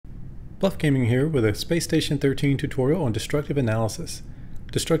BLUF Gaming here with a Space Station 13 tutorial on destructive analysis.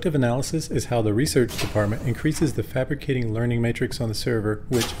 Destructive analysis is how the research department increases the fabricating learning matrix on the server,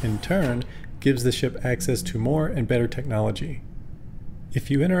 which in turn gives the ship access to more and better technology. If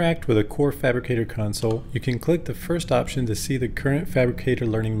you interact with a core fabricator console, you can click the first option to see the current fabricator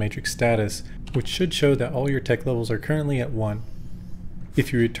learning matrix status, which should show that all your tech levels are currently at 1.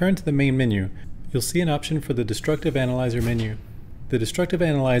 If you return to the main menu, you'll see an option for the Destructive Analyzer menu. The Destructive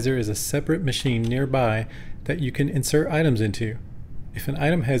Analyzer is a separate machine nearby that you can insert items into. If an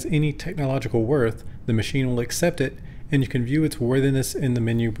item has any technological worth, the machine will accept it, and you can view its worthiness in the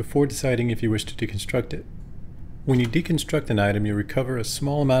menu before deciding if you wish to deconstruct it. When you deconstruct an item, you recover a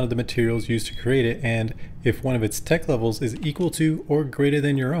small amount of the materials used to create it, and if one of its tech levels is equal to or greater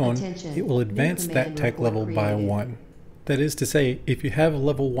than your own, it will advance that tech level by 1. That is to say, if you have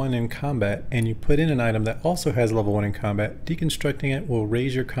level 1 in combat and you put in an item that also has level 1 in combat, deconstructing it will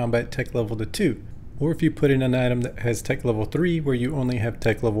raise your combat tech level to 2. Or if you put in an item that has tech level 3 where you only have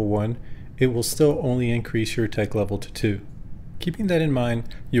tech level 1, it will still only increase your tech level to 2. Keeping that in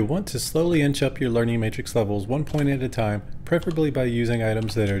mind, you'll want to slowly inch up your learning matrix levels 1 point at a time, preferably by using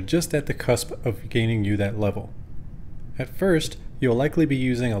items that are just at the cusp of gaining you that level. At first, you'll likely be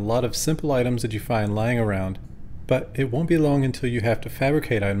using a lot of simple items that you find lying around, but it won't be long until you have to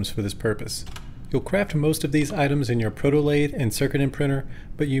fabricate items for this purpose. You'll craft most of these items in your proto lathe and circuit imprinter,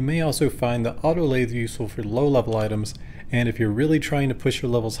 but you may also find the auto lathe useful for low-level items, and if you're really trying to push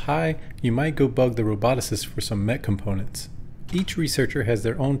your levels high, you might go bug the roboticist for some mech components. Each researcher has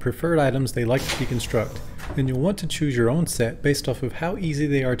their own preferred items they like to deconstruct, and you'll want to choose your own set based off of how easy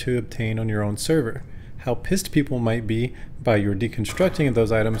they are to obtain on your own server, how pissed people might be by your deconstructing of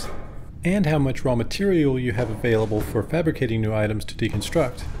those items, and how much raw material you have available for fabricating new items to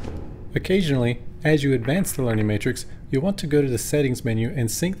deconstruct. Occasionally, as you advance the learning matrix, you'll want to go to the settings menu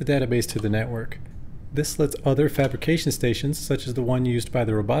and sync the database to the network. This lets other fabrication stations, such as the one used by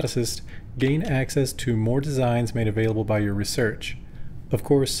the roboticist, gain access to more designs made available by your research. Of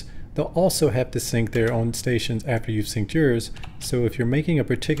course, they'll also have to sync their own stations after you've synced yours, so if you're making a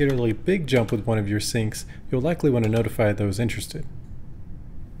particularly big jump with one of your syncs, you'll likely want to notify those interested.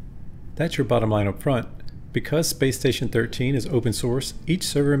 That's your bottom line up front. Because Space Station 13 is open source, each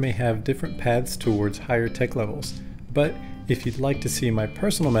server may have different paths towards higher tech levels, but if you'd like to see my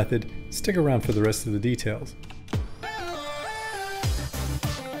personal method, stick around for the rest of the details.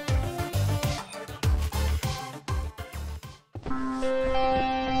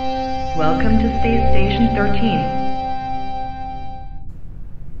 Welcome to Space Station 13.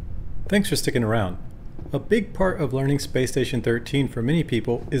 Thanks for sticking around. A big part of learning Space Station 13 for many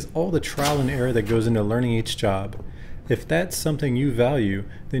people is all the trial and error that goes into learning each job. If that's something you value,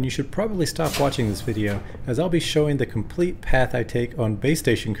 then you should probably stop watching this video, as I'll be showing the complete path I take on base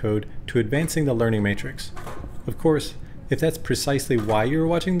station code to advancing the learning matrix. Of course, if that's precisely why you're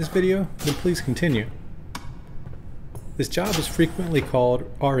watching this video, then please continue. This job is frequently called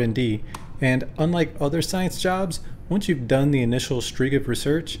R&D, and unlike other science jobs, once you've done the initial streak of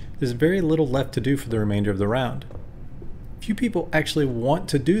research, there's very little left to do for the remainder of the round. Few people actually want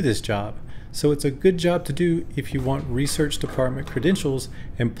to do this job, so it's a good job to do if you want research department credentials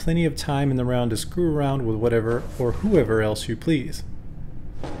and plenty of time in the round to screw around with whatever or whoever else you please.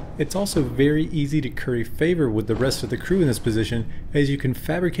 It's also very easy to curry favor with the rest of the crew in this position, as you can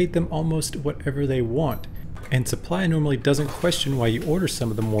fabricate them almost whatever they want, and supply normally doesn't question why you order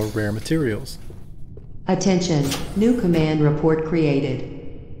some of the more rare materials. Attention, new command report created.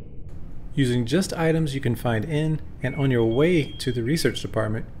 Using just items you can find in and on your way to the research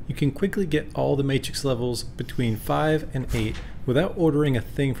department, you can quickly get all the matrix levels between 5 and 8 without ordering a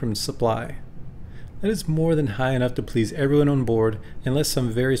thing from supply. That is more than high enough to please everyone on board, unless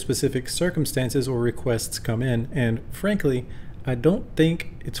some very specific circumstances or requests come in, and frankly, I don't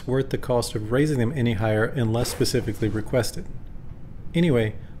think it's worth the cost of raising them any higher unless specifically requested.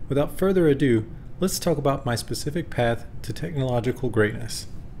 Anyway, without further ado, let's talk about my specific path to technological greatness.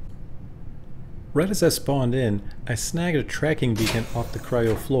 Right as I spawned in, I snagged a tracking beacon off the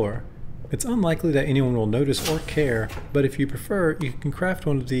cryo floor. It's unlikely that anyone will notice or care, but if you prefer, you can craft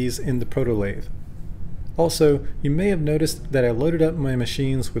one of these in the proto lathe. Also, you may have noticed that I loaded up my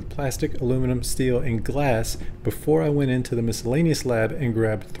machines with plastic, aluminum, steel, and glass before I went into the miscellaneous lab and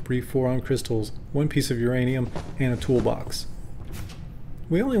grabbed 3 Phoron crystals, 1 piece of uranium, and a toolbox.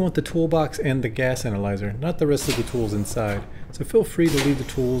 We only want the toolbox and the gas analyzer, not the rest of the tools inside, so feel free to leave the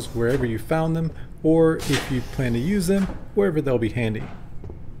tools wherever you found them, or if you plan to use them, wherever they'll be handy.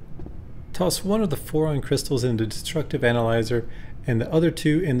 Toss one of the Phoron crystals into the destructive analyzer and the other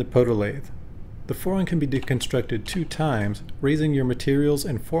 2 in the proto lathe. The Phoron can be deconstructed 2 times, raising your materials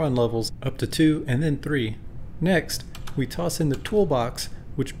and Phoron levels up to 2 and then 3. Next, we toss in the Toolbox,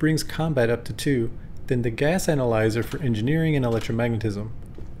 which brings combat up to 2, then the gas analyzer for engineering and electromagnetism.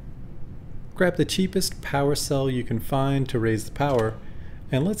 Grab the cheapest power cell you can find to raise the power,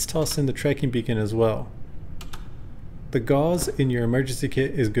 and let's toss in the tracking beacon as well. The gauze in your emergency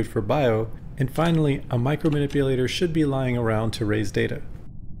kit is good for bio, and finally a Micro-Manipulator should be lying around to raise data.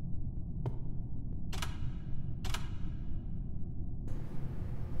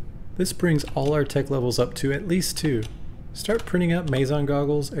 This brings all our tech levels up to at least 2. Start printing out Meson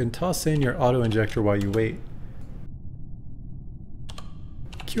goggles and toss in your Autoinjector while you wait.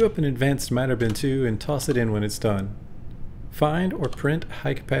 Queue up an advanced matter bin 2 and toss it in when it's done. Find or print a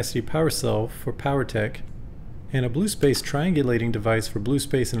high capacity power cell for power tech, and a blue space triangulating device for blue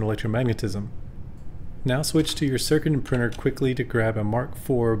space and electromagnetism. Now switch to your circuit and printer quickly to grab a Mark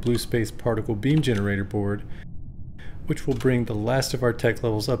IV blue space particle beam generator board, which will bring the last of our tech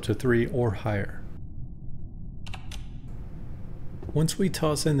levels up to 3 or higher. Once we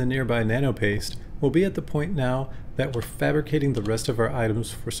toss in the nearby nanopaste, we'll be at the point now that we're fabricating the rest of our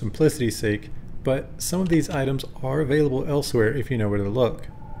items for simplicity's sake, but some of these items are available elsewhere if you know where to look.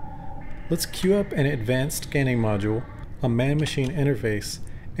 Let's queue up an advanced scanning module, a man-machine interface,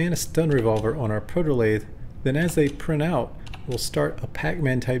 and a stun revolver on our proto-lathe. Then as they print out, we'll start a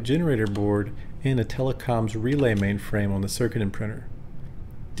Pac-Man type generator board and a telecoms relay mainframe on the circuit and printer.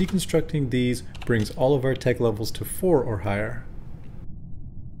 Deconstructing these brings all of our tech levels to 4 or higher.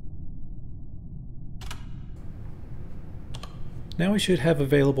 Now we should have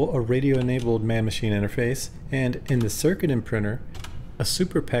available a radio-enabled man-machine interface, and in the circuit and printer, a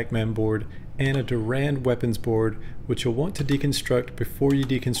Super Pac-Man board and a Durand weapons board, which you'll want to deconstruct before you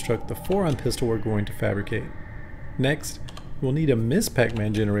deconstruct the Phoron pistol we're going to fabricate. Next, we'll need a Miss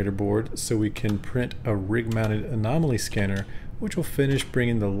Pac-Man generator board so we can print a rig-mounted anomaly scanner, which will finish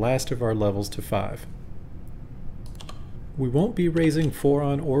bringing the last of our levels to 5. We won't be raising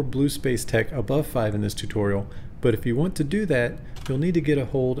Phoron or blue space tech above 5 in this tutorial, but if you want to do that, you'll need to get a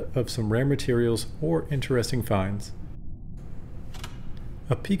hold of some rare materials or interesting finds.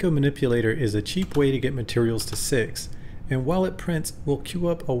 A Pico-Manipulator is a cheap way to get materials to 6, and while it prints, we'll queue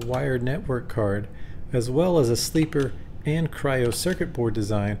up a wired network card, as well as a sleeper and cryo circuit board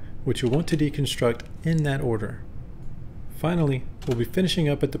design, which you'll want to deconstruct in that order. Finally, we'll be finishing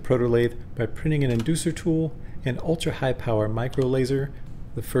up at the proto-lathe by printing an inducer tool, an ultra-high power micro laser,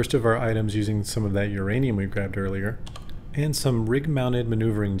 the first of our items using some of that uranium we grabbed earlier, and some rig-mounted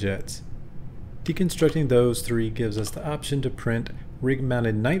maneuvering jets. Deconstructing those 3 gives us the option to print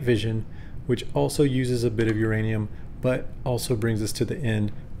rig-mounted night vision, which also uses a bit of uranium, but also brings us to the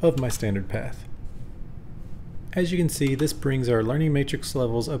end of my standard path. As you can see, this brings our learning matrix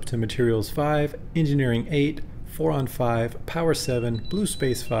levels up to materials 5, engineering 8, Phoron 5, power 7, blue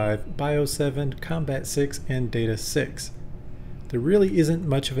space 5, bio 7, combat 6, and data 6. There really isn't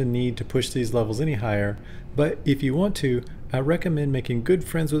much of a need to push these levels any higher, but if you want to, I recommend making good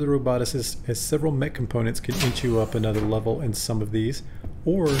friends with a roboticist, as several mech components can inch you up another level in some of these,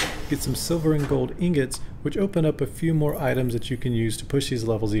 or get some silver and gold ingots, which open up a few more items that you can use to push these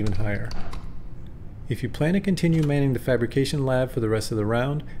levels even higher. If you plan to continue manning the fabrication lab for the rest of the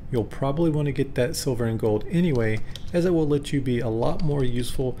round, you'll probably want to get that silver and gold anyway, as it will let you be a lot more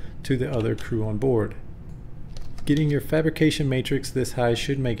useful to the other crew on board. Getting your fabrication matrix this high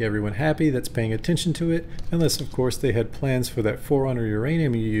should make everyone happy that's paying attention to it, unless of course they had plans for that Phoron or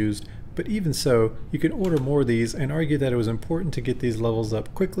uranium you used, but even so, you can order more of these and argue that it was important to get these levels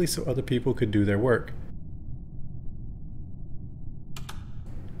up quickly so other people could do their work.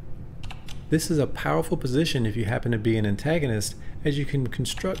 This is a powerful position if you happen to be an antagonist, as you can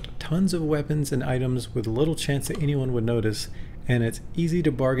construct tons of weapons and items with little chance that anyone would notice, and it's easy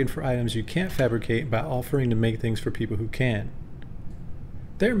to bargain for items you can't fabricate by offering to make things for people who can.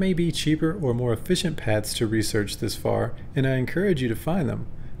 There may be cheaper or more efficient paths to research this far, and I encourage you to find them.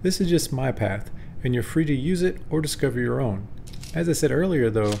 This is just my path, and you're free to use it or discover your own. As I said earlier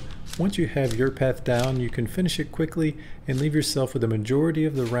though, once you have your path down, you can finish it quickly and leave yourself with the majority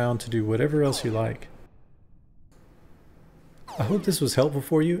of the round to do whatever else you like. I hope this was helpful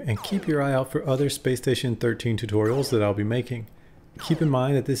for you, and keep your eye out for other Space Station 13 tutorials that I'll be making. Keep in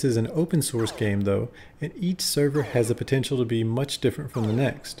mind that this is an open source game though, and each server has the potential to be much different from the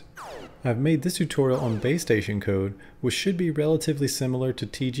next. I've made this tutorial on base station code, which should be relatively similar to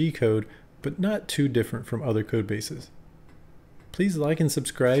TG code, but not too different from other code bases. Please like and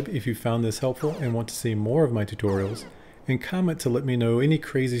subscribe if you found this helpful and want to see more of my tutorials, and comment to let me know any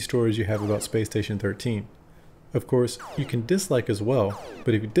crazy stories you have about Space Station 13. Of course, you can dislike as well,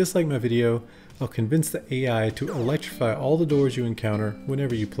 but if you dislike my video, I'll convince the AI to electrify all the doors you encounter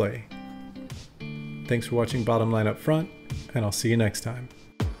whenever you play. Thanks for watching Bottom Line Up Front, and I'll see you next time.